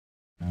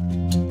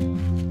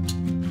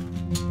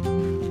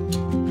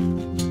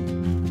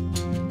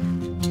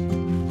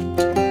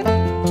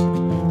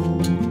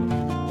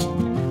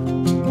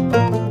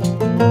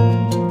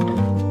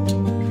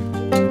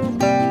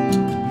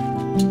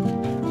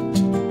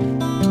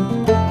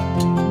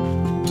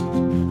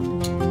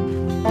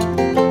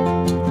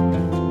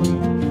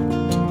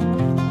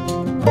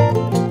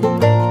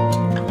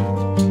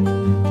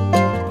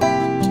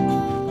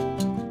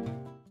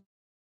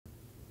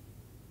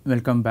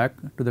Welcome back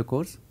to the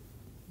course.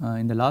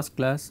 In the last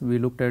class we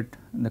looked at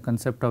the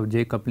concept of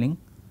J coupling,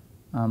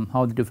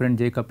 how the different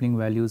J coupling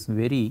values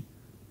vary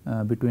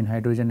between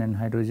hydrogen and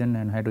hydrogen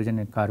and hydrogen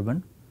and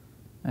carbon,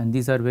 and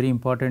these are very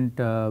important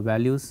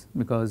values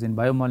because in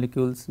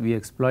biomolecules we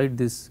exploit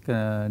this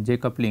J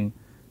coupling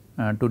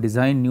to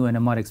design new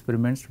NMR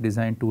experiments, to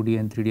design 2D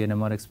and 3D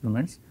NMR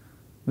experiments,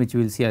 which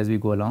we will see as we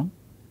go along.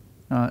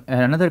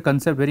 Another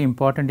concept very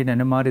important in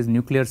NMR is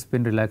nuclear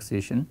spin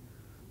relaxation,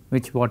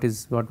 which what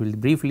we will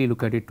briefly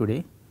look at it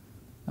today.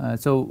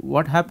 So,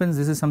 what happens,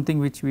 this is something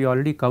which we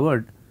already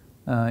covered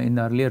in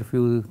the earlier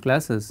few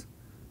classes.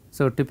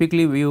 So,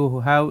 typically you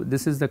have,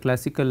 this is the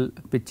classical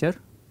picture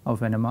of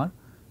NMR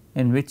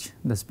in which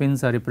the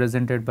spins are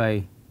represented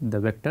by the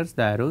vectors,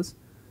 the arrows,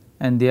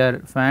 and they are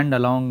fanned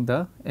along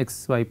the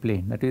xy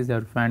plane, that is they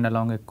are fanned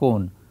along a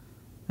cone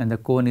and the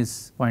cone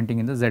is pointing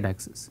in the z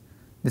axis.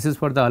 This is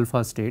for the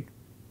alpha state,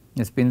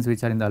 the spins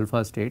which are in the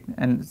alpha state,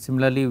 and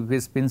similarly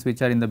with spins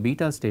which are in the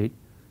beta state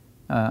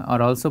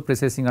are also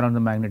precessing around the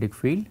magnetic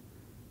field,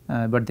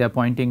 but they are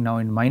pointing now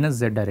in minus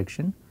z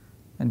direction,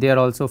 and they are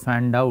also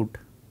fanned out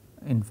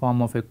in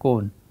form of a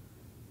cone,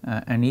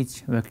 and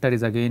each vector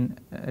is again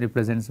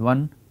represents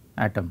one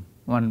atom,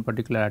 one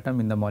particular atom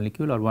in the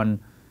molecule or one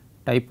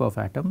type of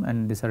atom,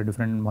 and these are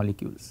different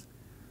molecules.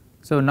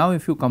 So, now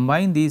if you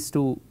combine these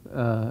two,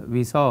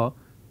 we saw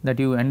that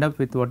you end up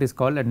with what is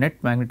called a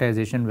net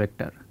magnetization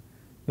vector,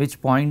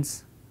 which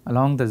points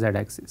along the z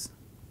axis.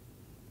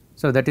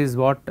 So, that is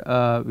what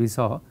we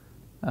saw.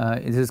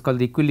 This is called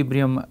the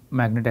equilibrium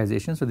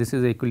magnetization. So, this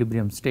is the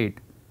equilibrium state,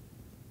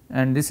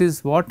 and this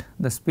is what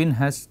the spins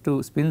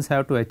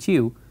have to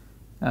achieve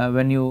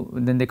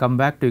then they come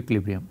back to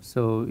equilibrium.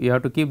 So, you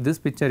have to keep this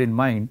picture in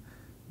mind,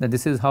 that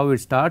this is how it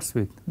starts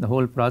with, the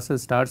whole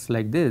process starts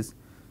like this,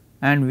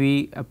 and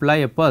we apply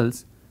a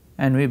pulse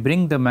and we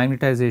bring the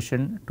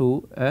magnetization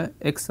to a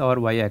x or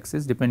y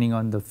axis depending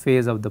on the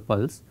phase of the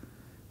pulse.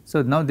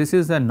 So, now this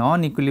is a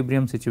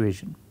non-equilibrium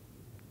situation,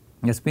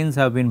 the spins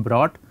have been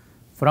brought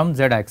from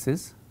z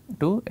axis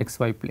to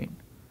xy plane.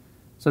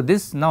 So,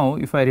 this now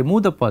if I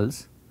remove the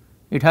pulse,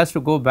 it has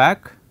to go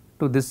back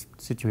to this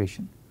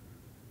situation.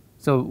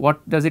 So,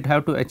 what does it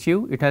have to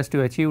achieve? It has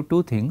to achieve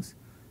two things.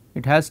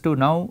 It has to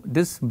now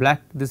this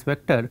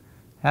vector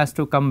has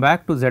to come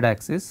back to z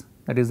axis,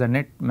 that is the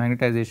net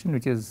magnetization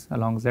which is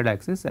along z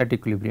axis at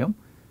equilibrium.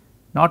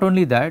 Not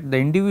only that, the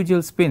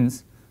individual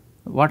spins,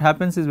 what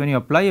happens is when you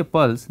apply a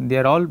pulse, they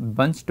are all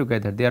bunched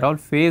together, they are all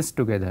phased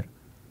together.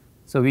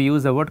 So, we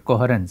use the word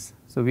coherence.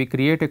 So, we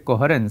create a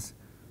coherence,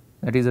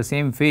 that is the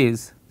same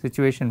phase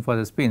situation for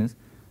the spins.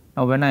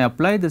 Now, when I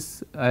apply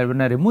this,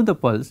 when I remove the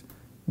pulse,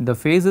 the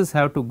phases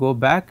have to go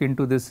back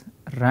into this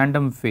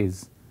random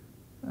phase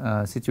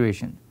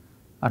situation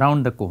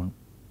around the cone.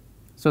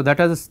 So, that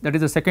is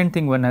the second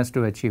thing one has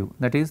to achieve,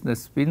 that is the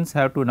spins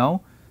have to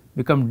now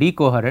become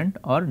decoherent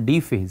or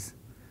dephase.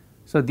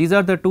 So, these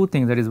are the two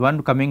things, that is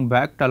one coming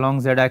back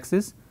along z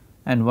axis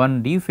and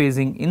one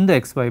dephasing in the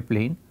xy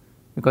plane,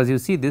 because you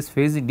see this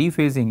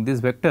dephasing,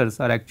 these vectors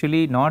are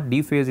actually not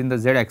dephased in the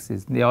z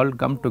axis, they all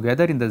come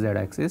together in the z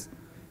axis,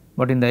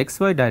 but in the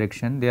xy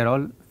direction they are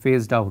all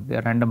phased out, they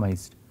are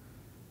randomized.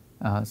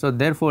 So,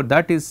 therefore,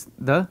 that is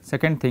the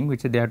second thing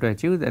which they have to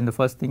achieve, and the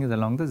first thing is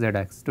along the z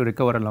axis, to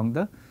recover along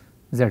the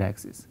z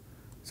axis.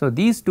 So,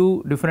 these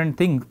two different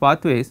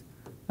pathways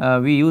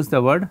we use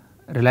the word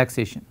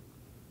relaxation.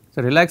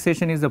 So,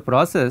 relaxation is the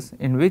process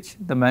in which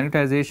the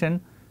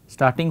magnetization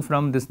starting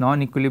from this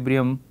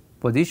non-equilibrium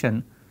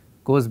position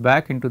goes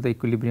back into the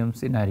equilibrium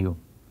scenario,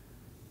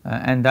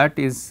 and that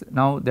is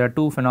now there are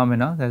two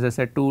phenomena, as I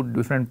said, two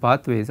different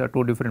pathways or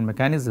two different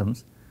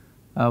mechanisms.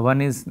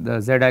 One is the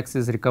z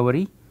axis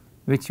recovery,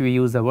 which we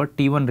use the word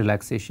T1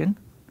 relaxation,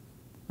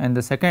 and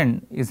the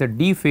second is a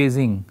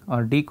dephasing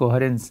or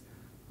decoherence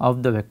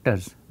of the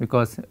vectors,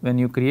 because when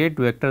you create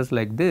vectors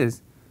like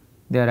this,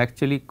 they are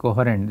actually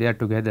coherent, they are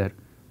together,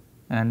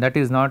 and that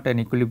is not an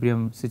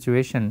equilibrium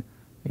situation.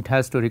 It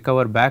has to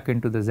recover back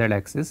into the z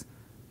axis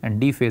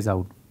and dephase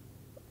out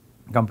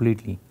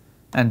completely,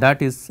 and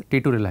that is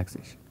T2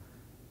 relaxation.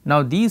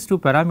 Now, these two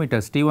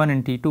parameters T1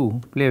 and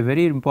T2 play a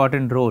very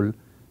important role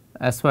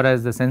as far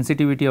as the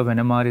sensitivity of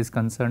NMR is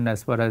concerned,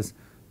 as far as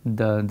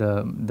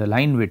the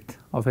line width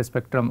of a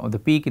spectrum, of the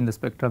peak in the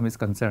spectrum is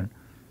concerned.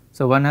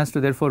 So, one has to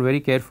therefore very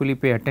carefully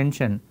pay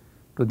attention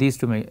to these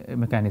two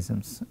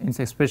mechanisms,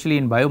 especially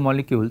in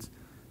biomolecules.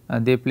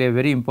 They play a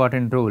very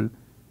important role,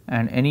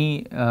 and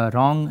any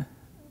wrong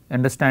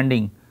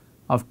understanding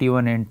of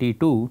T1 and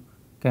T2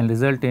 can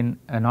result in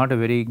not a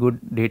very good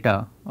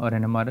data or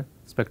NMR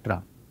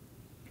spectra.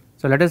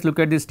 So, let us look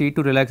at this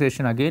T2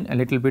 relaxation again a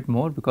little bit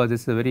more, because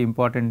this is a very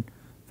important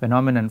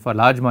phenomenon for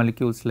large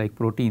molecules like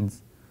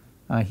proteins.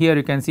 Here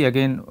you can see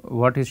again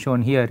what is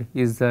shown here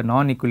is the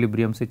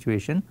non-equilibrium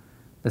situation.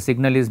 The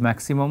signal is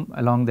maximum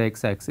along the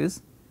x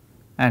axis,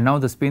 and now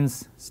the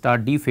spins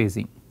start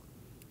dephasing.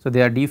 So,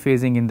 they are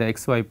dephasing in the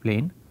xy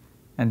plane,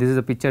 and this is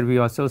a picture we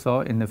also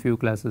saw in a few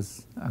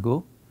classes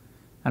ago.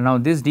 And now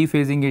this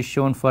dephasing is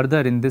shown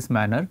further in this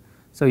manner,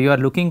 So, you are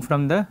looking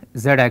from the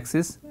z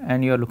axis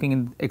and you are looking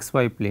in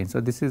xy plane.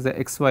 So, this is the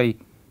xy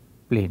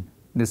plane,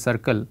 this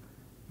circle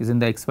is in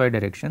the xy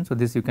direction. So,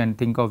 this you can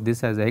think of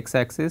this as the x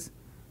axis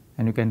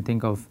and you can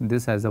think of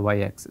this as the y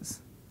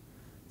axis.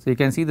 So, you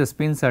can see the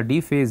spins are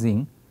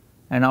dephasing,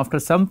 and after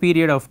some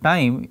period of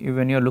time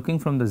when you are looking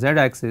from the z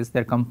axis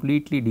they are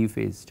completely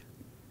dephased.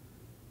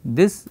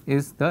 This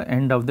is the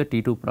end of the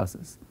T2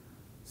 process.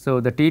 So,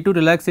 the T2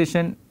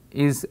 relaxation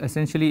is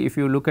essentially, if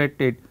you look at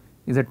it,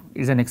 is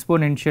an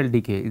exponential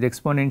decay. It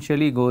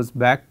exponentially goes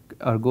back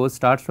or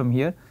starts from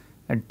here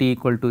at t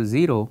equal to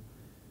 0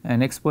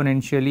 and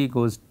exponentially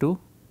goes to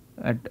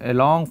after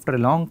a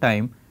long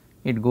time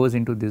it goes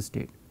into this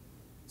state.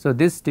 So,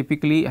 this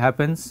typically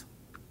happens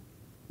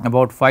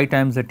about 5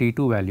 times the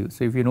T2 value.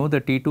 So, if you know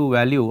the T2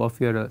 value of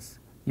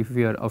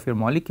your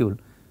molecule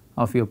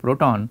of your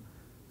proton,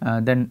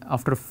 then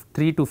after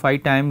 3 to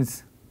 5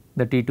 times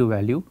the T2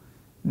 value,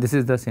 this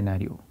is the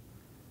scenario.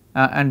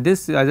 And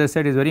this, as I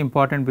said, is very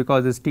important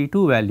because this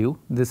T2 value,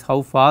 this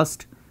how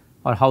fast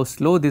or how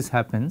slow this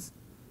happens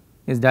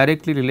is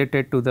directly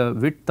related to the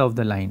width of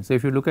the line. So,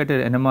 if you look at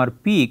an NMR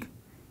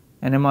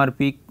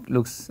peak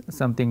looks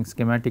something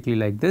schematically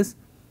like this,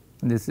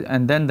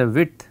 and then the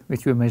width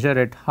which we measure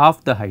at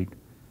half the height.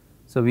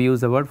 So, we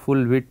use the word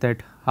full width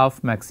at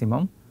half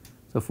maximum.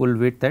 So, full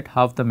width at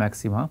half the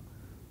maxima,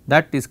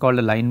 that is called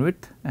a line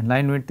width, and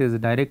line width is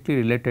directly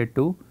related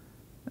to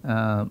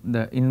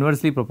the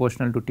inversely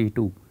proportional to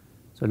T2.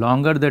 So,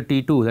 longer the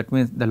T2, that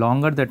means the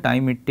longer the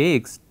time it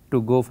takes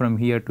to go from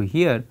here to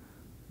here,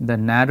 the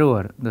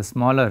narrower, the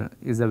smaller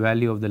is the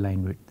value of the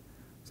line width.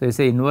 So, it is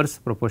a inverse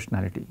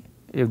proportionality.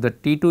 If the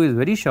T2 is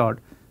very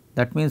short,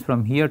 that means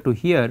from here to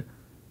here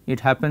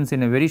it happens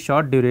in a very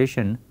short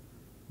duration,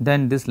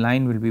 then this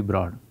line will be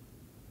broad.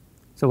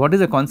 So, what is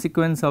the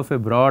consequence of a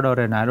broad or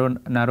a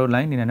narrow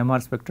line in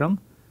NMR spectrum?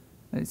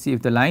 See,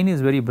 if the line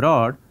is very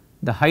broad,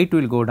 the height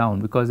will go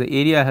down because the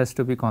area has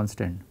to be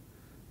constant.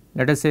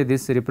 Let us say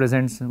this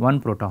represents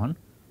 1 proton,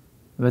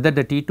 whether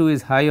the T2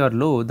 is high or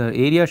low, the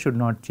area should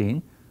not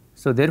change.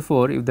 So,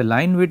 therefore, if the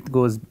line width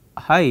goes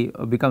high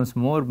or becomes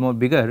more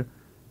bigger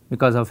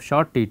because of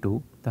short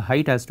T2, the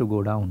height has to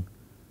go down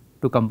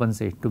to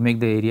compensate, to make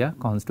the area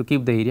to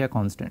keep the area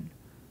constant.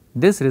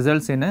 This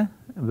results in a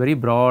very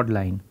broad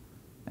line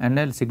and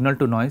a signal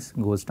to noise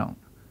goes down.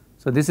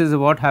 So, this is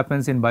what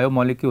happens in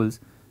biomolecules.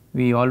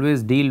 We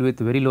always deal with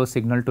very low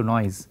signal to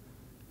noise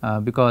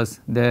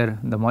because the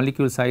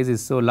molecule size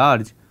is so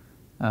large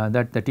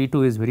that the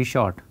T2 is very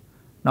short.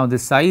 Now, the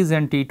size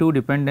and T2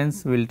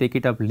 dependence we will take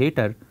it up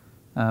later.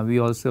 We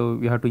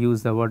have to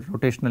use the word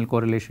rotational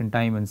correlation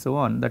time and so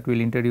on, that we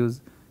will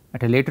introduce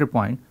at a later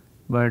point,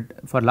 but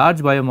for large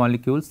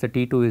biomolecules the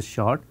T2 is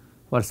short,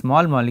 for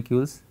small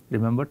molecules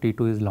remember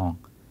T2 is long,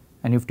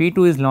 and if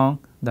T2 is long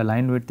the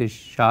line width is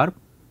sharp,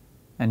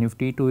 and if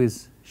T2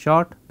 is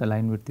short the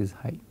line width is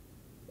high.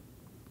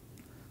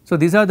 So,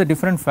 these are the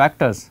different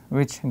factors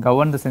which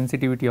govern the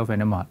sensitivity of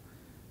NMR.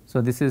 So,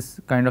 this is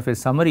kind of a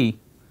summary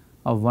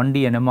of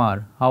 1D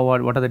NMR,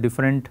 what are the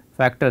different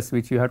factors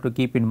which you have to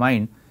keep in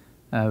mind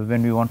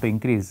when we want to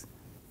increase.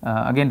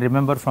 Again,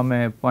 remember, from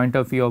a point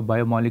of view of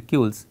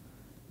biomolecules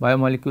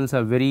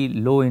are very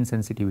low in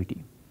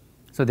sensitivity.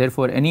 So,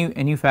 therefore,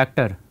 any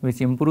factor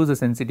which improves the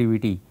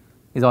sensitivity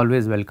is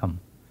always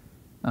welcome.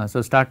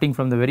 So, starting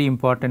from the very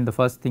important, the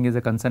first thing is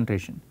the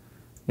concentration.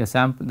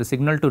 The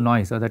signal to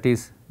noise, or that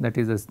is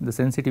the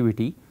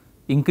sensitivity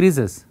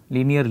increases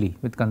linearly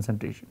with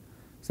concentration.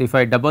 So, if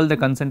I double the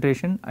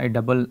concentration, I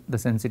double the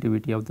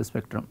sensitivity of the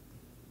spectrum,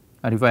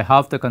 or if I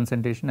half the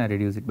concentration, I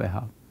reduce it by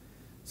half.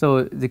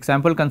 So, the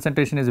sample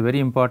concentration is a very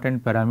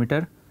important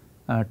parameter.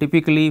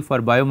 Typically for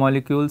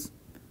biomolecules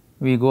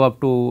we go up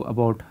to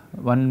about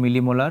 1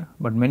 millimolar,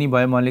 but many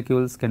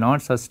biomolecules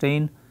cannot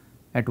sustain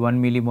at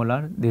 1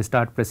 millimolar, they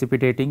start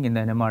precipitating in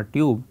the NMR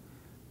tube.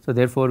 So,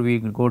 therefore, we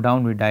go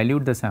down, we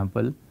dilute the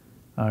sample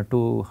to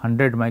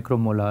 100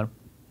 micromolar,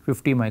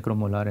 50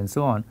 micromolar and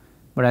so on,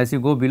 but as you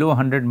go below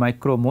 100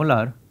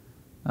 micromolar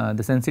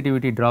the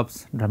sensitivity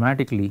drops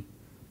dramatically,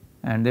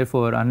 and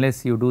therefore,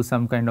 unless you do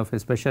some kind of a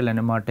special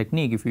NMR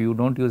technique, if you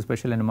do not use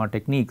special NMR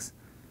techniques,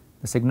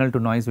 the signal to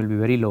noise will be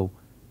very low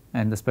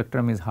and the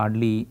spectrum is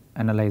hardly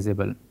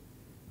analyzable.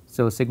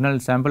 So,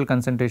 sample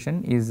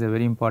concentration is a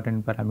very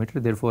important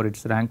parameter, therefore, it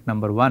is ranked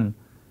number 1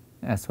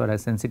 as far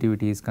as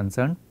sensitivity is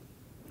concerned.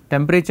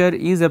 Temperature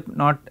is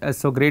not as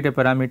so great a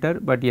parameter,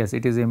 but yes,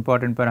 it is an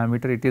important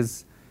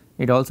parameter,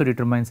 it also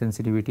determines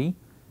sensitivity.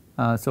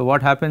 So,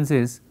 what happens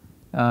is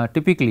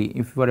typically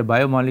if for a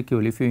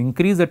biomolecule, if you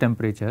increase the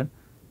temperature,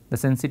 the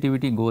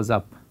sensitivity goes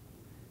up.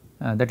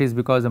 That is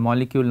because the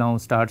molecule now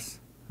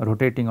starts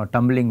rotating or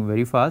tumbling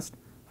very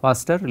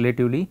faster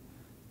relatively,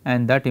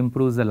 and that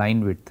improves the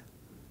line width,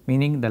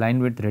 meaning the line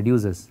width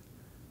reduces.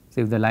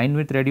 So, if the line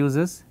width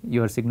reduces,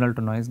 your signal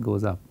to noise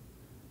goes up.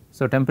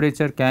 So,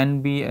 temperature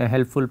can be a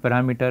helpful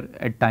parameter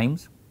at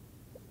times,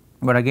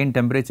 but again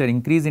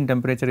increase in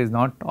temperature is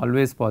not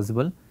always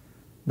possible.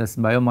 This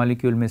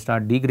biomolecule may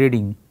start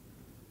degrading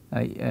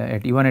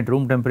even at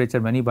room temperature.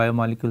 Many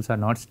biomolecules are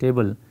not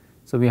stable,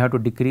 So, we have to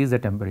decrease the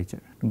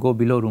temperature, go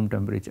below room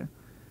temperature.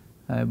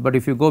 But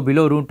if you go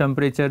below room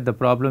temperature, the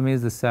problem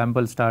is the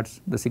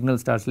signal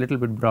starts little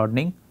bit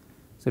broadening.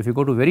 So, if you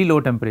go to very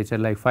low temperature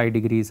like 5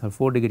 degrees or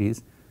 4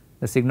 degrees,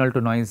 the signal to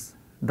noise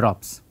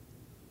drops.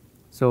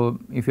 So,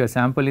 if your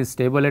sample is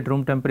stable at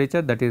room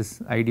temperature, that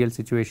is ideal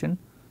situation.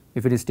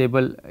 If it is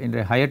stable in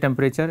a higher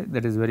temperature,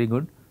 that is very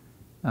good,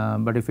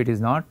 but if it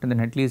is not, then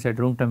at least at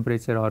room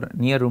temperature or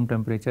near room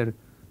temperature,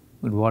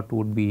 what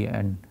would be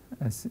a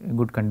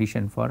good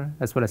condition for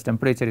as far as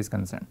temperature is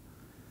concerned.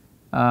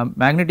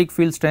 Magnetic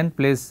field strength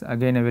plays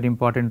again a very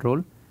important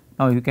role.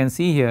 Now, you can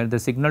see here the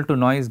signal to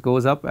noise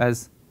goes up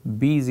as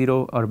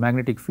B0 or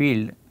magnetic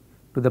field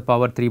to the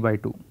power 3 by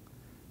 2.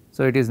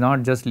 So, it is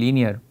not just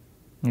linear,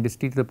 it is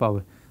T to the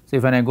power. So,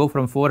 if when I go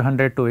from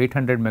 400 to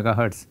 800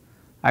 megahertz,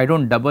 I do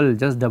not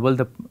just double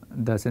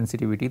the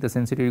sensitivity, the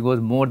sensitivity goes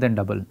more than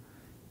double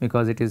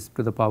because it is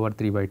to the power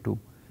 3 by 2.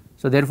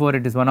 So, therefore,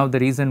 it is one of the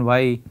reason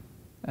why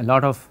a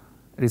lot of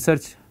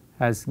research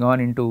has gone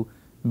into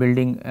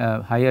building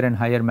a higher and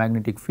higher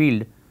magnetic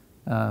field.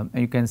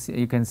 You can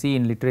see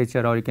in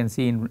literature, or you can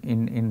see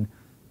in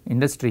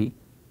industry,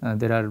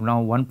 there are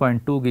now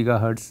 1.2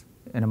 gigahertz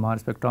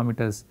NMR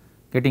spectrometers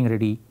getting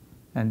ready,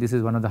 and this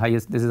is one of the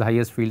highest, this is the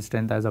highest field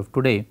strength as of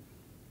today,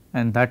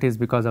 and that is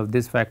because of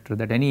this factor,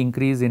 that any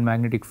increase in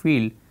magnetic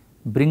field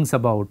brings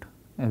about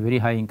a very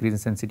high increase in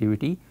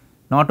sensitivity.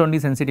 Not only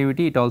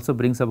sensitivity, it also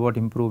brings about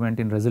improvement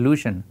in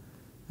resolution,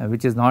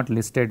 which is not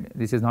listed,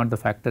 this is not the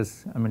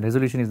factors, I mean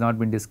resolution is not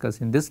been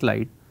discussed in this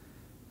slide,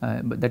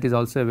 but that is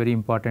also a very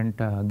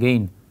important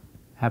gain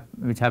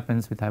which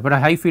happens with high. But a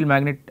high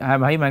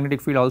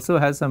magnetic field also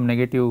has some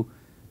negative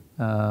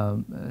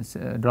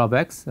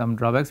drawbacks,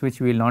 which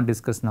we will not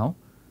discuss now.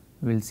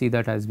 We will see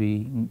that as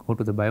we go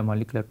to the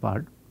biomolecular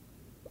part.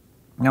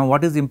 Now,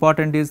 what is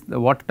important is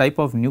what type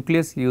of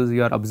nucleus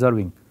you are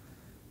observing.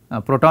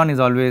 Proton is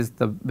always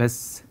the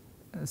best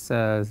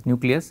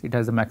nucleus, it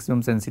has the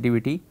maximum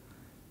sensitivity,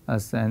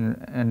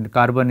 and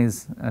carbon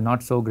is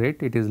not so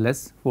great, it is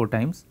less 4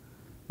 times.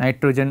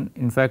 Nitrogen,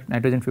 in fact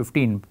nitrogen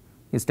 15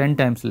 is 10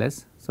 times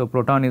less. So,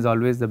 proton is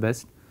always the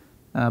best,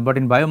 but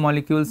in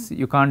biomolecules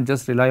you can't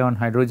just rely on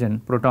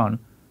hydrogen proton,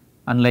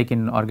 unlike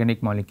in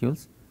organic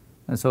molecules.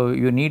 So,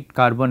 you need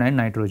carbon and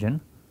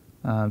nitrogen.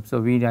 So,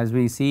 we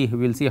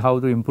will see how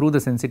to improve the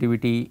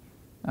sensitivity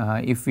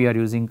if we are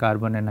using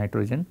carbon and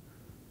nitrogen,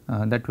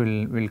 that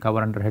will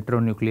cover under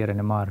heteronuclear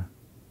NMR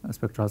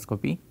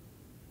spectroscopy.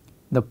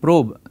 The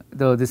probe,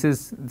 this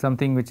is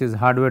something which is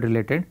hardware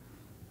related.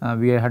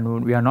 We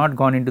are not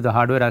gone into the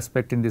hardware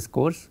aspect in this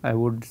course. I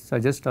would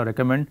suggest or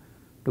recommend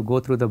to go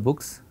through the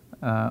books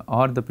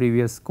or the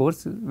previous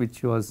course,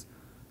 which was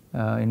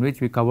in which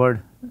we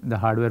covered the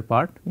hardware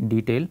part in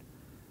detail.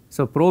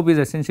 So, probe is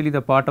essentially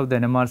the part of the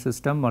NMR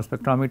system or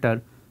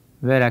spectrometer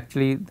where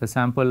actually the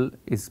sample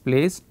is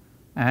placed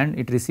and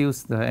it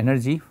receives the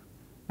energy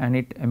and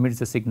it emits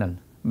the signal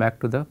back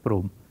to the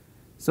probe.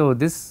 So,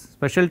 this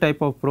special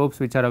type of probes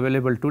which are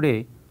available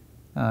today,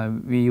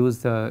 we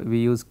use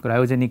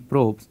cryogenic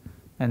probes,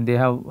 and they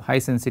have high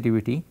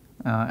sensitivity,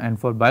 and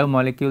for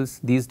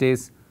biomolecules these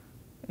days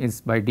is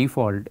by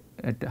default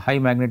at high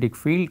magnetic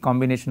field,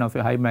 combination of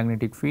a high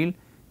magnetic field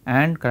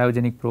and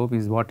cryogenic probe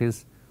is what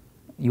is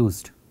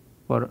used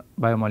for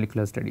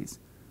biomolecular studies.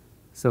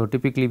 So,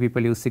 typically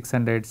people use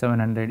 600,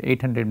 700,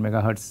 800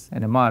 megahertz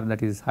NMR,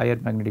 that is higher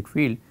magnetic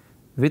field,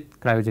 with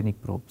cryogenic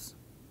probes.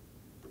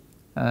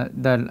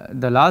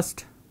 The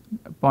last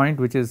point,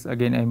 which is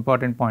again an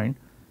important point,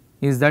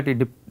 is that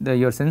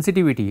your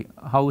sensitivity,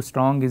 how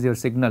strong is your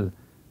signal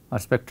or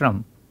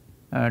spectrum,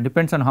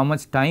 depends on how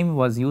much time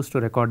was used to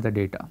record the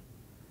data.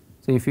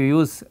 So, if you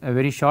use a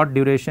very short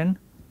duration,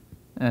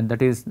 and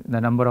that is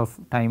the number of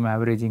time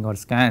averaging or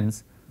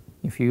scans,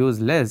 if you use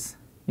less,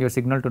 your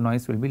signal to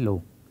noise will be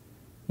low.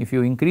 If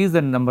you increase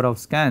the number of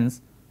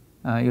scans,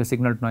 your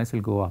signal to noise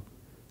will go up.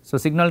 So,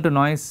 signal to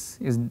noise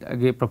is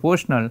again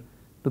proportional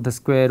to the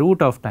square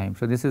root of time.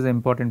 So, this is an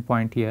important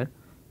point here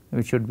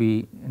which should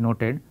be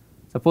noted.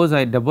 Suppose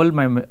I double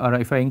or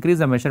if I increase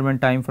the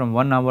measurement time from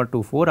 1 hour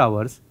to 4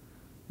 hours,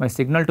 my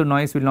signal to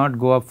noise will not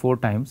go up 4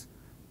 times,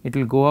 it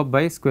will go up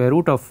by square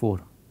root of 4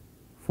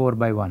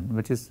 by 1,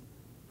 which is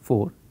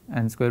 4,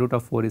 and square root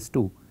of 4 is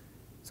 2.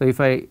 So,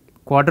 if I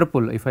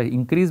quadruple, if I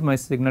increase my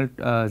signal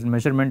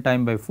measurement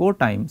time by 4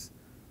 times,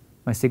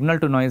 my signal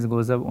to noise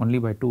goes up only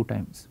by 2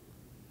 times.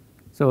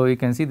 So, you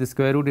can see the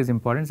square root is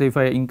important. So, if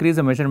I increase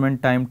the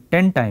measurement time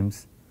 10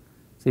 times,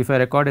 so if I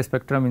record a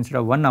spectrum instead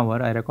of 1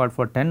 hour, I record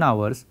for 10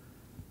 hours,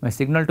 my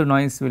signal to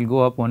noise will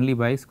go up only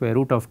by square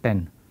root of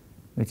 10,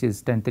 which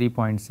is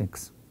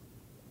 3.6,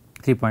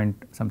 3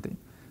 point something.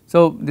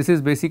 So, this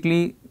is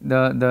basically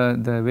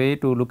the way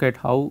to look at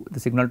how the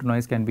signal to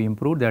noise can be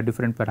improved. There are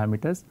different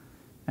parameters,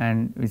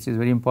 and which is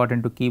very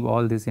important to keep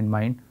all this in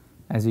mind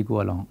as we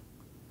go along.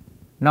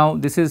 Now,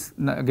 this is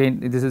again,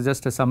 this is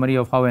just a summary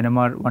of how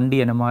 1D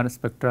NMR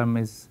spectrum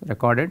is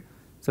recorded.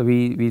 So,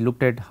 we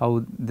looked at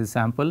how the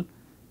sample,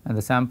 and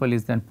the sample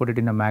is then put it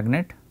in a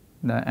magnet,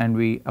 and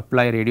we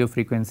apply radio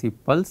frequency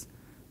pulse.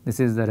 This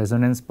is the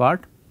resonance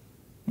part,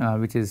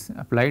 which is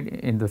applied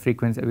in the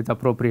frequency with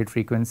appropriate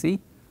frequency,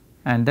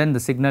 and then the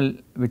signal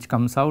which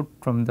comes out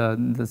from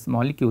this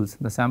molecules,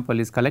 the sample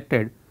is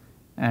collected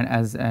and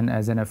as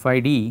an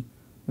FID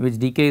which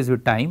decays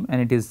with time,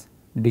 and it is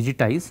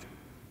digitized,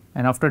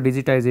 and after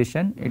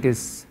digitization it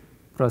is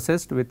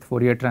processed with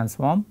Fourier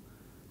transform,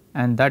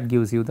 and that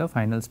gives you the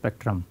final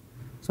spectrum.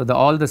 So,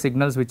 all the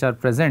signals which are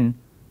present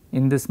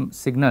in this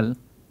signal,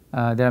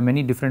 there are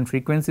many different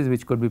frequencies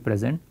which could be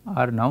present,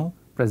 are now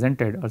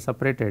presented or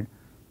separated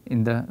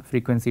in the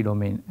frequency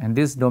domain, and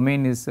this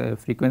domain is a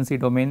frequency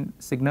domain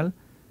signal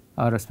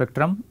or a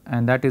spectrum,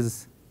 and that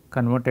is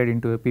converted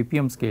into a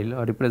ppm scale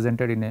or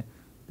represented in a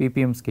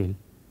ppm scale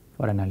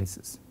for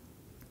analysis.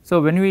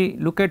 So, when we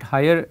look at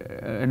higher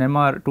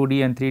NMR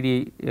 2D and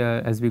 3D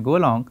as we go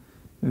along,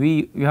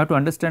 we have to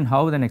understand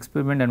how an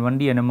experiment and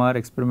 1D NMR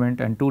experiment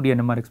and 2D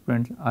NMR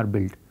experiments are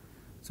built.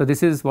 So,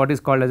 this is what is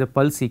called as a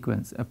pulse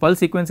sequence. A pulse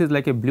sequence is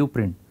like a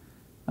blueprint.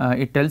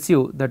 It tells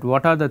you that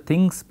what are the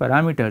things,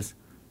 parameters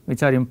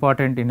which are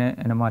important in a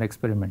NMR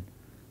experiment.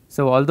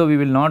 So, although we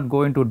will not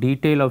go into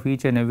detail of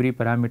each and every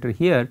parameter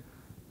here,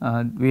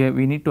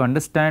 we need to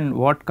understand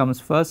what comes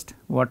first,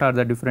 what are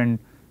the different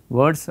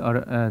words or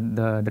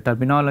the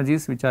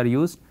terminologies which are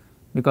used,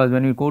 because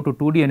when we go to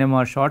 2D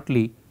NMR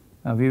shortly,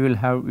 we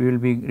will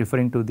be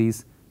referring to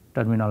these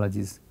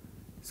terminologies.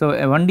 So,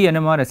 a 1D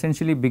NMR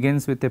essentially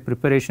begins with a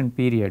preparation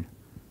period.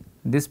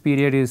 This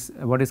period is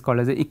what is called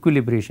as a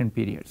equilibration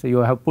period. So, you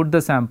have put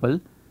the sample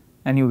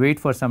and you wait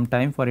for some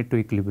time for it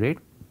to equilibrate,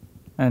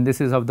 and this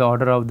is of the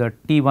order of the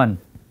T1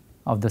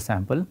 of the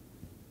sample.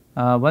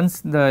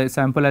 Once the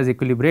sample has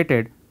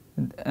equilibrated,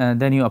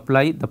 then you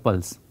apply the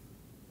pulse.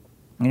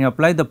 When you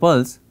apply the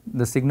pulse,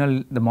 the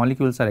signal, the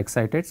molecules are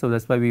excited. So, that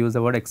is why we use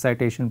the word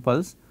excitation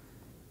pulse.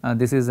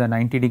 This is a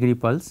 90-degree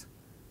pulse.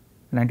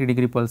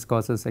 90-degree pulse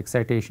causes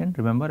excitation,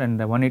 remember, and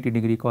the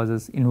 180-degree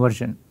causes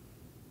inversion.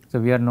 So,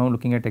 we are now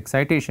looking at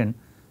excitation.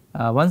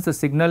 Once the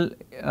signal,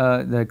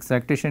 the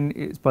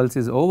excitation pulse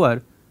is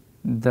over,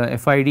 the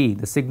FID,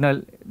 the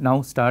signal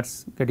now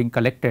starts getting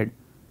collected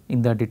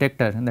in the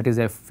detector, and that is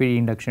FID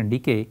induction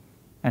decay,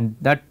 and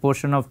that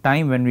portion of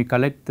time when we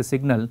collect the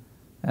signal,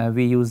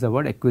 we use the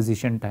word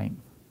acquisition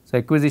time. So,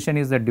 acquisition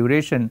is the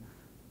duration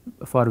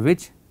for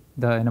which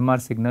the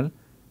NMR signal,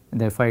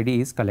 the FID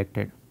is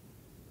collected.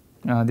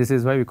 This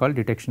is why we call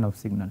detection of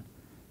signal.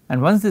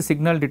 And once the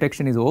signal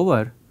detection is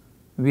over,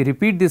 we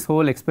repeat this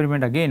whole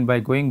experiment again by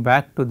going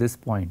back to this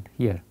point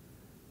here,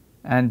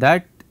 and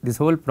that this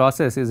whole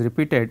process is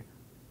repeated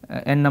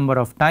n number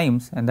of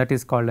times, and that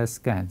is called as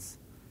scans.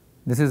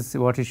 This is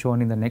what is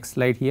shown in the next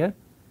slide here.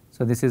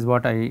 So, this is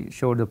what I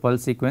showed, the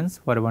pulse sequence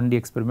for a 1D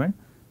experiment.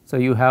 So,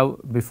 you have,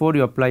 before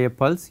you apply a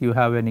pulse, you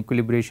have an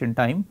equilibration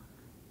time,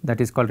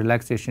 that is called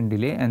relaxation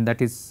delay, and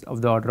that is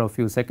of the order of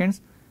few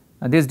seconds.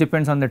 This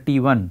depends on the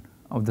T1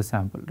 of the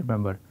sample,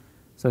 remember.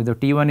 So, if the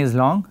T1 is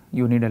long,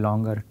 you need a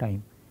longer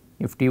time.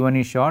 If T1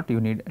 is short, you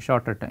need a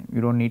shorter time,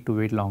 you do not need to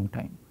wait long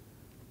time.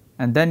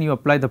 And then you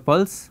apply the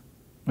pulse,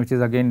 which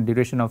is again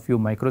duration of few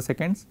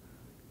microseconds.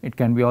 It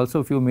can be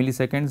also few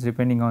milliseconds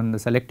depending on the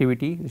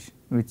selectivity,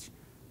 which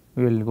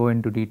we will go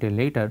into detail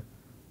later.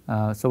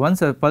 So,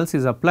 once a pulse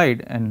is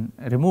applied and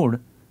removed,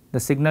 the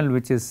signal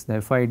which is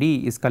the FID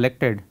is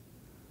collected,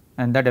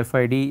 and that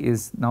FID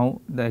is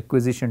now the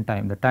acquisition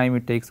time, the time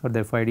it takes for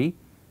the FID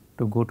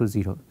to go to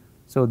 0.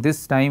 So,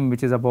 this time,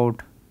 which is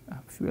about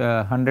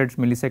hundreds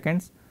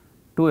milliseconds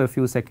to a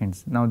few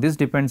seconds. Now, this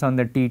depends on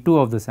the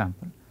T2 of the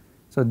sample.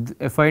 So,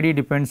 the FID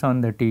depends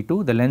on the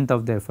T2, the length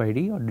of the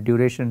FID or the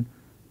duration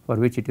for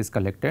which it is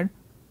collected,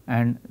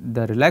 and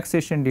the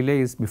relaxation delay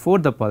is before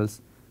the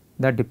pulse,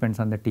 that depends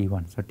on the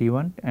T1. So,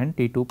 T1 and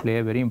T2 play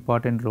a very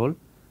important role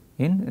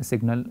in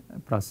signal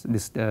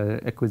process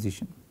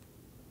acquisition.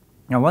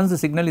 Now, once the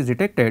signal is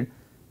detected,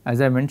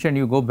 as I mentioned,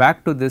 you go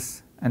back to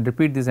this and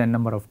repeat this n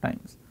number of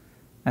times,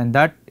 and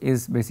that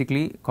is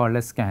basically called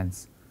as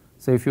scans.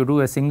 So, if you do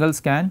a single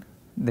scan,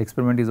 the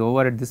experiment is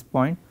over at this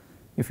point.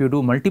 If you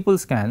do multiple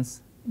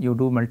scans, you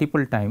do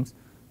multiple times,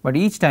 but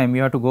each time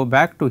you have to go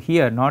back to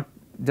here, not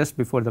just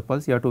before the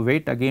pulse, you have to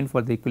wait again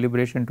for the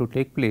equilibration to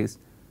take place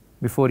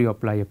before you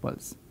apply a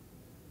pulse.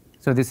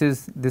 So, this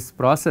is this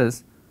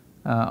process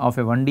of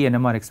a 1D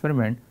NMR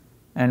experiment,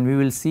 and we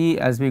will see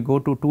as we go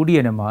to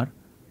 2D NMR,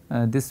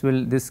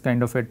 this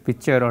kind of a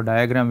picture or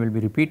diagram will be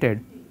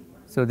repeated.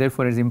 So,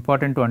 therefore, it is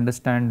important to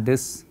understand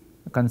this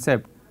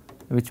concept,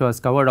 which was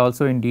covered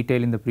also in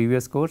detail in the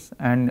previous course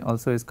and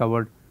also is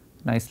covered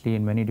nicely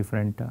in many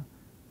different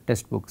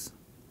textbooks.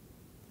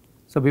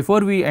 So,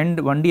 before we end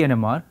 1D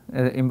NMR,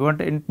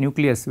 important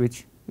nucleus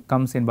which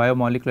comes in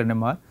biomolecular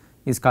NMR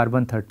is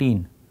carbon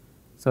 13.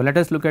 So, let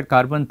us look at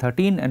carbon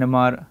 13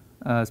 NMR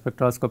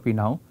spectroscopy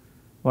now.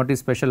 What is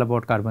special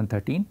about carbon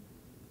 13?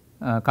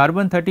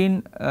 Carbon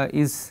 13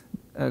 is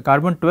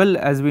carbon 12,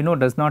 as we know,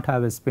 does not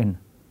have a spin,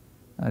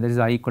 that is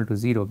I equal to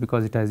 0,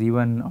 because it has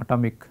even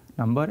atomic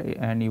number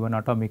and even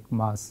atomic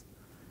mass.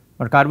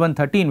 But carbon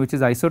 13, which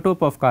is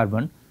isotope of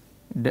carbon,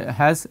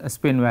 has a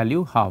spin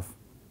value half,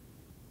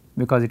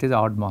 because it is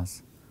odd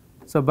mass.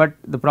 So, but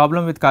the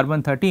problem with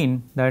carbon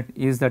 13 that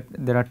is that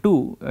there are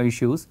two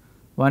issues.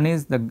 One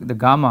is the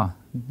gamma,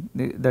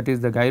 that is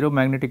the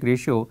gyromagnetic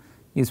ratio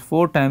is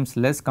 4 times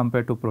less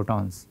compared to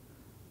protons.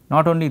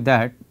 Not only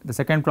that, the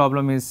second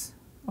problem is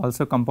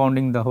also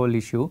compounding the whole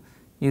issue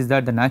is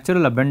that the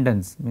natural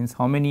abundance, means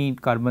how many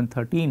carbon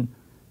 13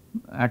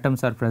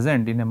 atoms are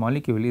present in a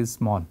molecule, is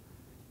small,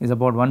 is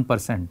about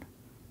 1%,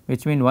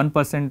 which means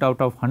 1%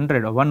 out of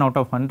 100 or 1 out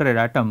of 100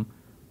 atom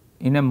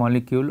in a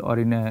molecule or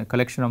in a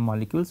collection of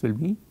molecules will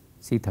be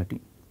C13.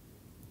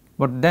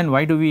 But then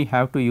why do we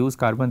have to use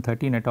carbon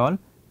 13 at all?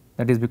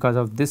 That is because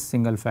of this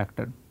single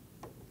factor,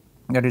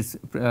 that is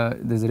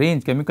this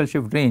range, chemical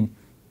shift range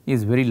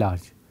is very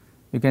large.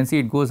 You can see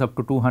it goes up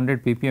to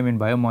 200 ppm in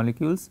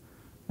biomolecules,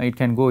 it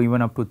can go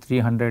even up to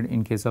 300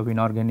 in case of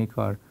inorganic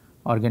or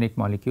organic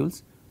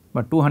molecules,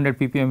 but 200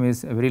 ppm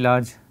is a very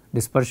large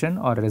dispersion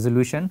or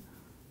resolution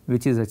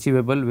which is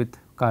achievable with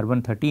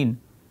carbon 13,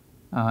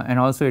 and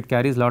also it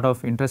carries lot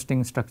of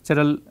interesting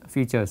structural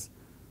features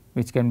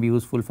which can be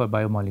useful for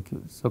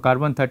biomolecules. So,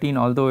 carbon 13,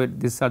 although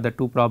these are the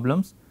two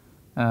problems,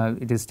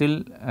 it is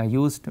still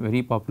used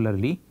very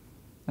popularly,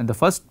 and the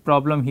first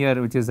problem here,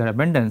 which is the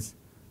abundance,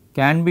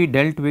 can be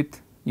dealt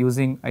with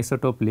using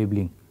isotope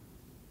labeling,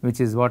 which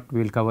is what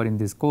we will cover in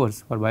this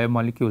course. For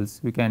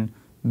biomolecules, we can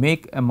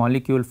make a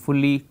molecule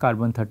fully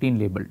carbon 13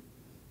 labeled,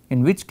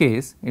 in which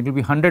case it will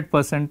be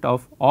 100%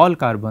 of all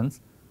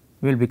carbons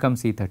will become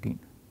C13,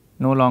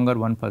 no longer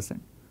 1%.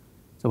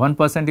 So,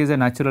 1% is a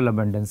natural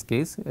abundance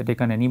case,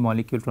 taken any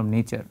molecule from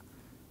nature,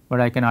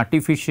 but I can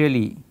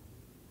artificially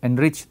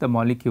enrich the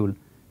molecule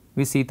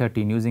with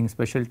C13 using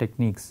special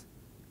techniques,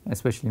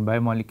 especially in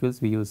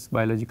biomolecules we use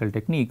biological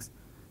techniques,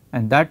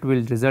 and that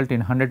will result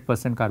in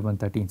 100% carbon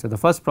 13. So, the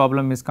first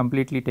problem is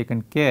completely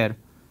taken care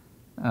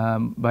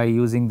by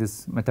using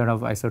this method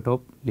of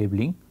isotope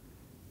labeling,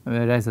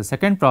 whereas the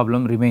second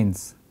problem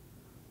remains.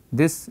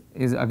 This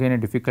is again a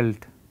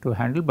difficult to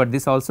handle, but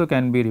this also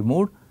can be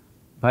removed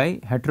by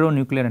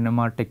heteronuclear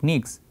NMR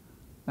techniques,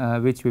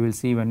 which we will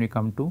see when we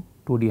come to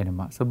 2D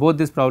NMR. So, both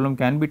this problem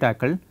can be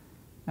tackled,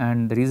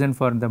 and the reason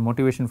for the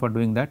motivation for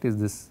doing that is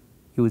this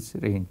huge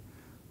range.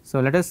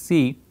 So, let us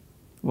see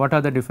what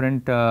are the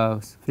different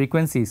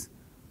frequencies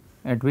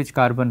at which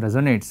carbon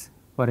resonates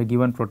for a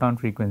given proton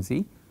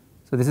frequency.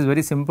 So, this is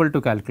very simple to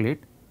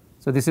calculate.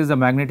 So, this is the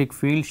magnetic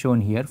field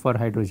shown here for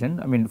hydrogen,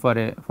 I mean for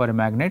a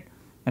magnet,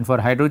 and for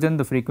hydrogen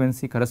the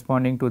frequency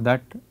corresponding to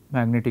that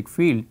magnetic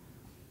field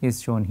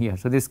is shown here.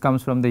 So, this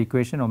comes from the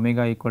equation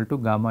omega equal to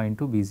gamma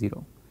into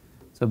B0.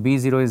 So,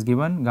 B0 is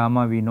given,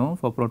 gamma we know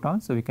for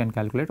protons, so we can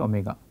calculate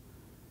omega.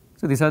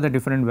 So, these are the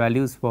different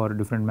values for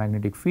different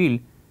magnetic field.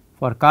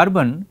 For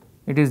carbon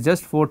it is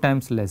just 4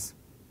 times less,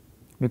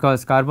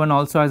 because carbon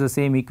also has the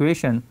same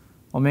equation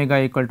omega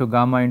equal to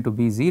gamma into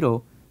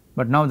B0,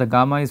 but now the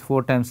gamma is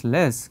 4 times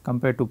less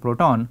compared to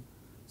proton.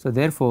 So,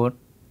 therefore,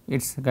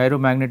 its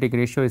gyromagnetic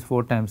ratio is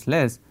 4 times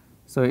less,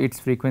 so its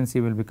frequency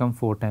will become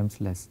 4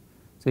 times less.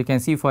 So, you can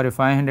see for a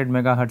 500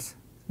 megahertz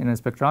in a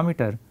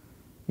spectrometer,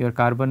 your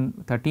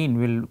carbon 13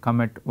 will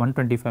come at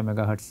 125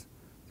 megahertz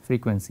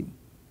frequency.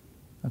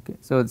 Okay.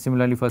 So,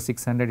 similarly for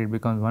 600 it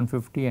becomes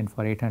 150, and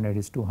for 800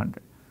 is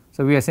 200.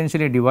 So, we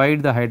essentially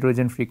divide the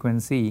hydrogen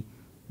frequency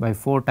by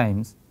 4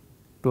 times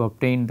to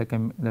obtain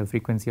the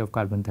frequency of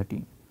carbon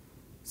 13.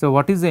 So,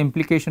 what is the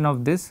implication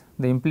of this?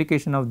 The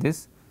implication of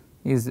this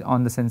is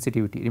on the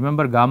sensitivity.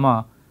 Remember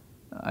gamma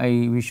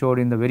we showed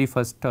in the very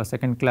first or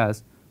second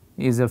class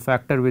is a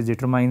factor which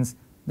determines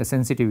the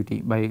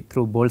sensitivity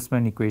through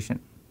Boltzmann equation.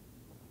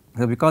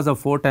 So, because of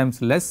 4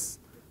 times less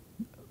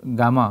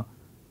gamma,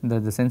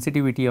 the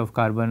sensitivity of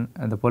carbon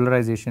and the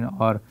polarization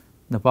or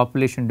the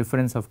population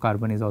difference of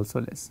carbon is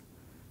also less.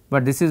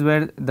 But this is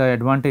where the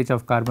advantage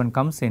of carbon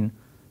comes in.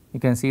 You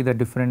can see the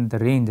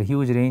range, the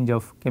huge range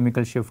of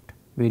chemical shift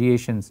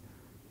variations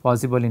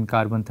possible in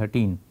carbon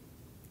 13.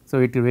 So,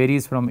 it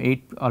varies from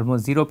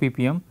almost 0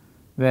 ppm,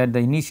 where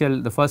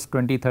the first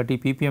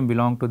 20-30 ppm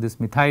belong to this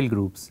methyl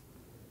groups.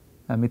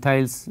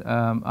 Methyls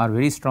are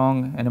very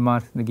strong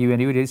NMR, they give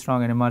very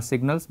strong NMR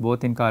signals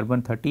both in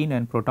carbon 13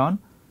 and proton,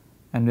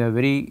 and they are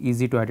very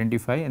easy to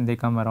identify, and they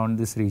come around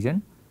this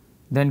region.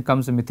 Then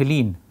comes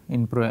methylene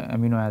in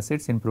amino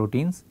acids in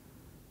proteins,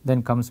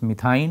 then comes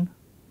methine,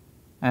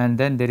 and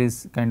then there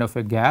is kind of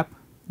a gap.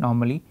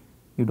 Normally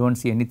you do not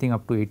see anything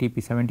up to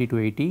 80 70 to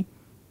 80,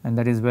 and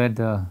that is where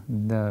the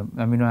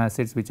amino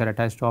acids which are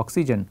attached to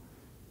oxygen,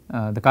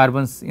 the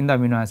carbons in the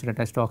amino acid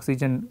attached to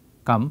oxygen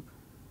come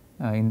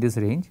in this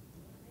range.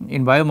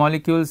 In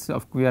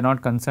biomolecules we are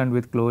not concerned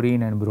with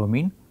chlorine and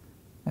bromine,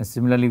 and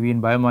similarly we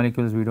in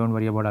biomolecules we do not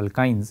worry about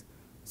alkynes.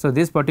 So,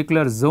 this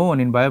particular zone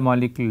in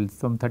biomolecules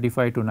from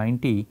 35 to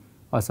 90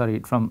 or sorry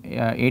from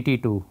 80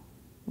 to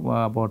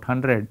about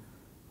 100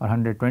 or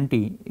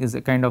 120 is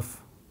a kind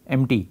of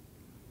empty.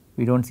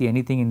 We do not see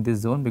anything in this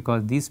zone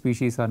because these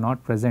species are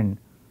not present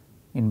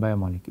in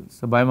biomolecules.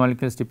 So,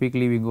 biomolecules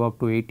typically we go up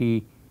to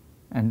 80,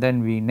 and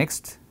then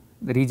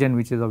the region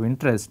which is of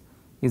interest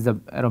is the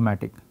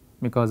aromatic,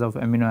 because of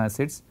amino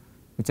acids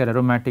which are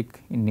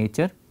aromatic in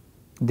nature.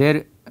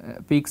 Their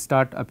peaks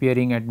start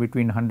appearing at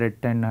between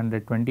 110,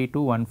 120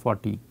 to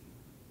 140.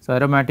 So,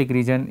 aromatic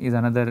region is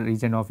another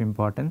region of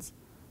importance.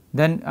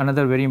 Then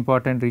another very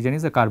important region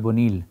is the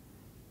carbonyl,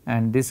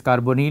 and this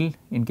carbonyl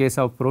in case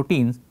of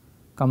proteins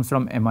comes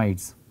from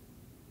amides.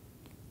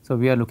 So,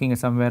 we are looking at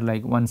somewhere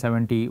like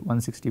 170,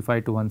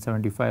 165 to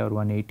 175 or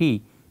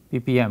 180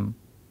 ppm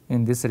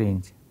in this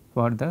range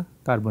for the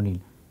carbonyl.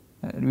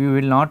 We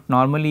will not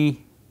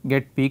normally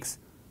get peaks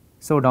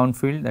so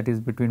downfield, that is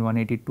between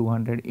 180 to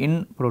 200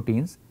 in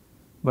proteins,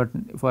 but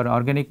for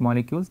organic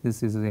molecules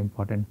this is an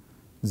important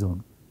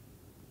zone.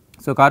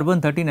 So, carbon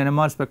 13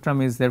 NMR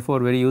spectrum is therefore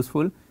very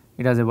useful.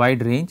 It has a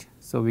wide range.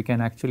 So, we can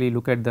actually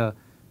look at the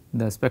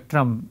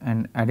spectrum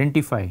and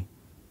identify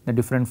the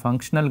different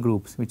functional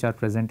groups which are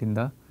present in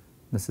the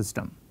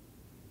system.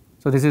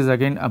 So, this is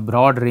again a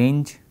broad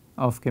range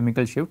of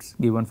chemical shifts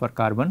given for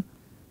carbon.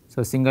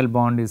 So, single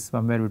bond is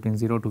somewhere between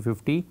 0 to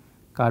 50,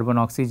 carbon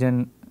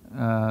oxygen,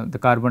 the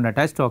carbon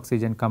attached to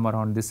oxygen come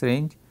around this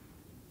range,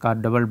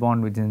 double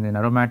bond which is in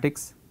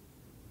aromatics,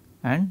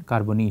 and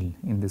carbonyl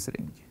in this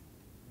range.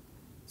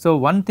 So,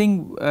 one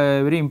thing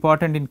very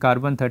important in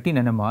carbon 13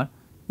 NMR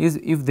is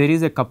if there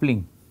is a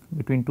coupling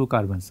between two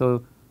carbons.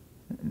 So,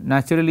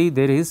 naturally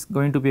there is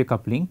going to be a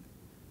coupling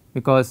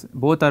because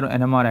both are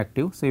NMR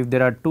active. So, if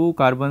there are two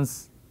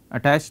carbons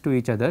attached to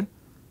each other,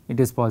 it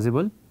is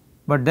possible,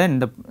 but then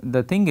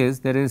the thing is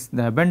there is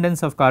the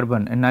abundance of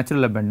carbon and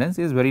natural abundance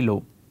is very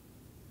low.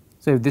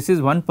 So, if this is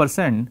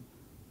 1%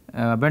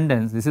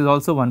 abundance, this is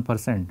also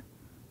 1%.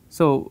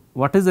 So,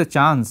 what is the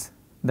chance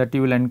that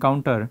you will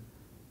encounter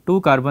two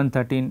carbon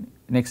 13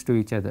 next to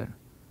each other,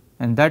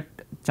 and that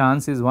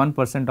chance is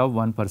 1% of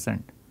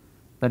 1%,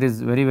 that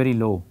is very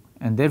low,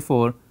 and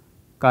therefore,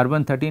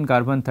 carbon 13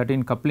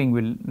 coupling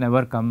will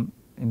never come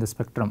in the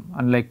spectrum,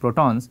 unlike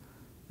protons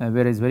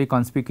where it is very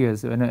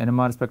conspicuous. When an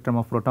NMR spectrum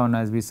of proton,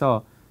 as we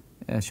saw,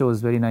 shows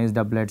very nice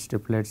doublets,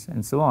 triplets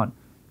and so on.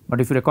 But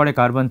if you record a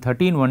carbon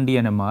 13 1D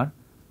NMR,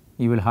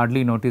 you will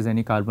hardly notice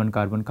any carbon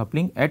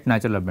coupling at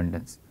natural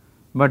abundance.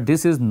 But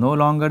this is no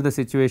longer the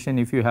situation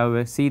if you have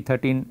a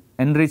C13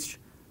 enriched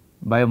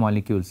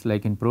biomolecules,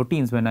 like in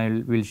proteins. When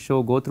I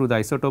will go through the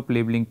isotope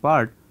labeling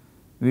part,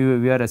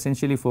 we are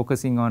essentially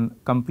focusing on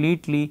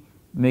completely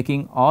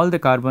making all the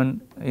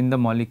carbon in the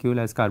molecule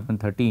as carbon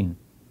 13.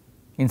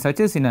 In such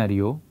a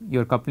scenario,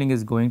 your coupling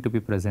is going to be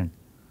present.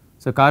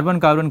 So, carbon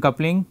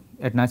coupling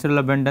at natural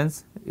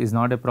abundance is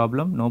not a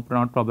problem, not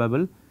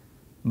probable,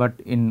 but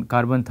in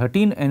carbon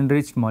 13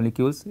 enriched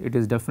molecules it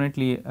is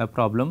definitely a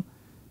problem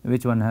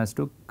which one has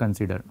to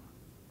consider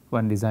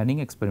when designing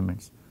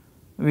experiments.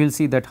 We will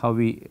see that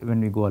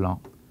when we go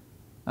along.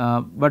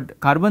 But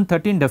carbon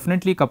 13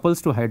 definitely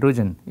couples to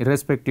hydrogen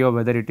irrespective of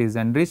whether it is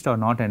enriched or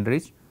not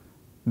enriched,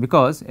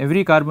 because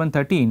every carbon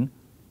 13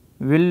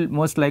 will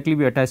most likely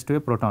be attached to a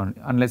proton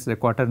unless it is a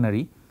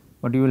quaternary,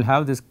 but you will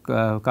have this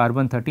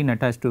carbon 13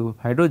 attached to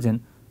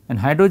hydrogen, and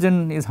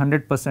hydrogen is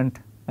 100%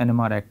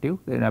 NMR active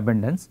in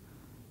abundance.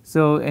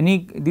 So,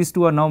 these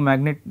two are now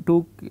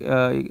NMR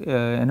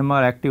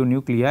active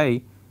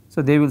nuclei,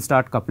 so they will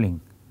start coupling,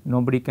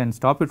 nobody can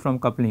stop it from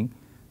coupling.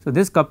 So,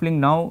 this coupling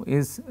now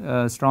is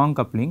strong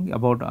coupling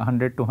about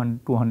 100 to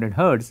 200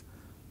 hertz,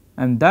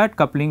 and that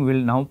coupling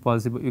will now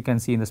possible, you can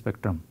see in the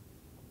spectrum.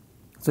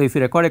 So, if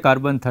you record a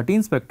carbon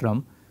 13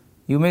 spectrum,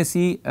 you may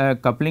see a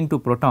coupling to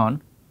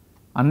proton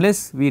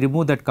unless we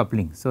remove that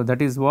coupling. So,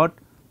 that is what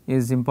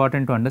is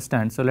important to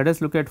understand. So, let us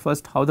look at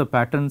first how the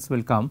patterns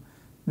will come.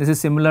 This is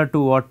similar to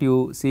what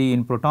you see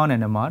in proton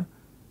NMR.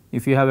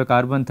 If you have a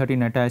carbon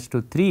 13 attached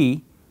to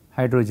 3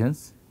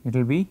 hydrogens, it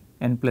will be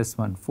n plus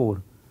 1,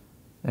 4,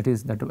 that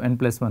is that n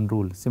plus 1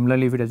 rule.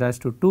 Similarly, if it is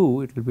attached to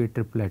 2, it will be a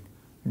triplet,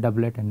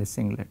 doublet and a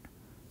singlet.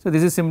 So,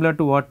 this is similar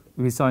to what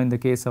we saw in the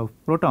case of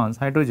protons,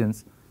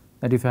 hydrogens,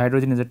 that if a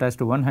hydrogen is attached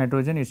to 1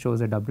 hydrogen, it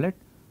shows a doublet,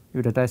 if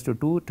it is attached to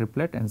 2,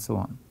 triplet and so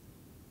on.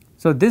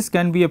 So, this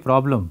can be a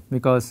problem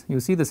because you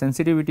see the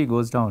sensitivity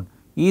goes down.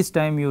 Each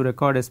time you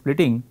record a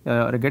splitting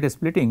or get a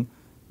splitting,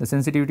 the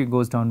sensitivity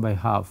goes down by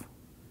half.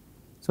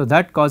 So,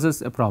 that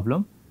causes a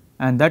problem,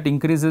 and that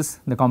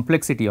increases the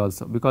complexity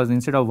also, because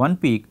instead of one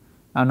peak,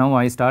 now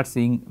I start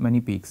seeing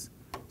many peaks.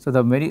 So,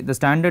 the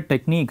standard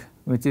technique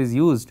which is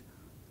used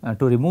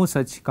to remove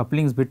such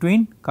couplings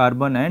between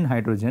carbon and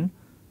hydrogen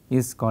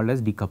is called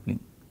as decoupling.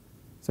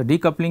 So,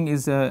 decoupling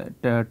is a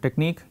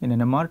technique in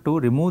NMR to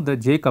remove the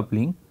J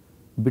coupling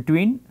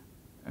between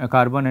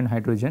carbon and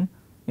hydrogen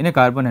in a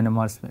carbon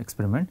NMR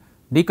experiment.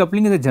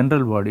 Decoupling is a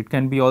general word, it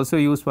can be also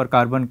used for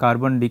carbon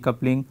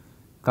decoupling,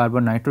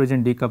 carbon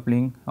nitrogen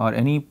decoupling, or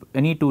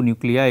any two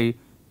nuclei.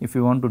 If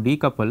you want to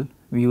decouple,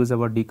 we use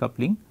our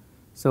decoupling.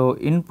 So,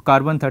 in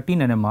carbon 13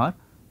 NMR,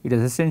 it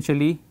is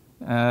essentially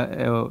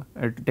a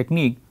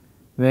technique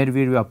where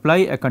we will apply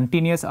a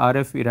continuous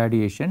RF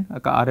irradiation,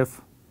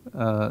 RF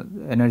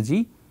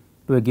energy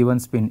to a given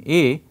spin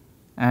A,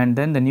 and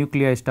then the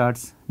nuclei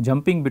starts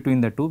jumping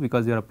between the two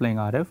because you are applying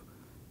RF,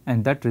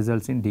 and that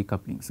results in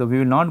decoupling. So, we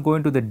will not go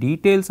into the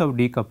details of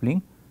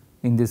decoupling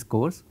in this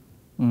course,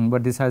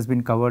 but this has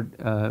been covered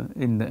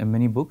in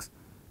many books.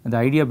 The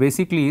idea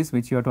basically is,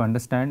 which you have to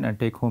understand and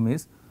take home,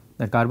 is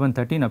that carbon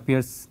 13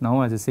 appears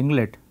now as a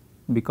singlet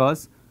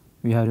because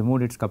we have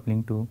removed its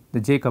coupling to the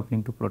J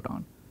coupling to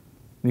proton.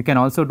 We can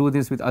also do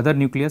this with other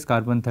nucleus,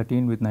 carbon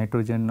 13 with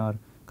nitrogen or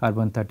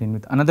carbon 13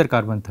 with another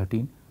carbon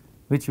 13,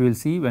 which we will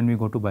see when we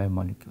go to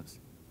biomolecules.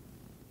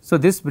 So,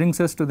 this brings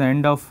us to the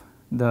end of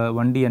the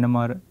 1D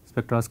NMR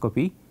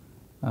spectroscopy.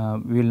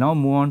 We will now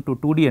move on to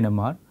 2D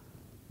NMR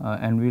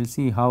and we will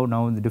see how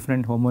now the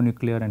different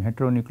homonuclear and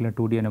heteronuclear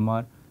 2D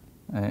NMR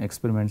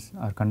experiments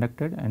are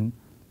conducted and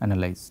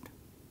analyzed.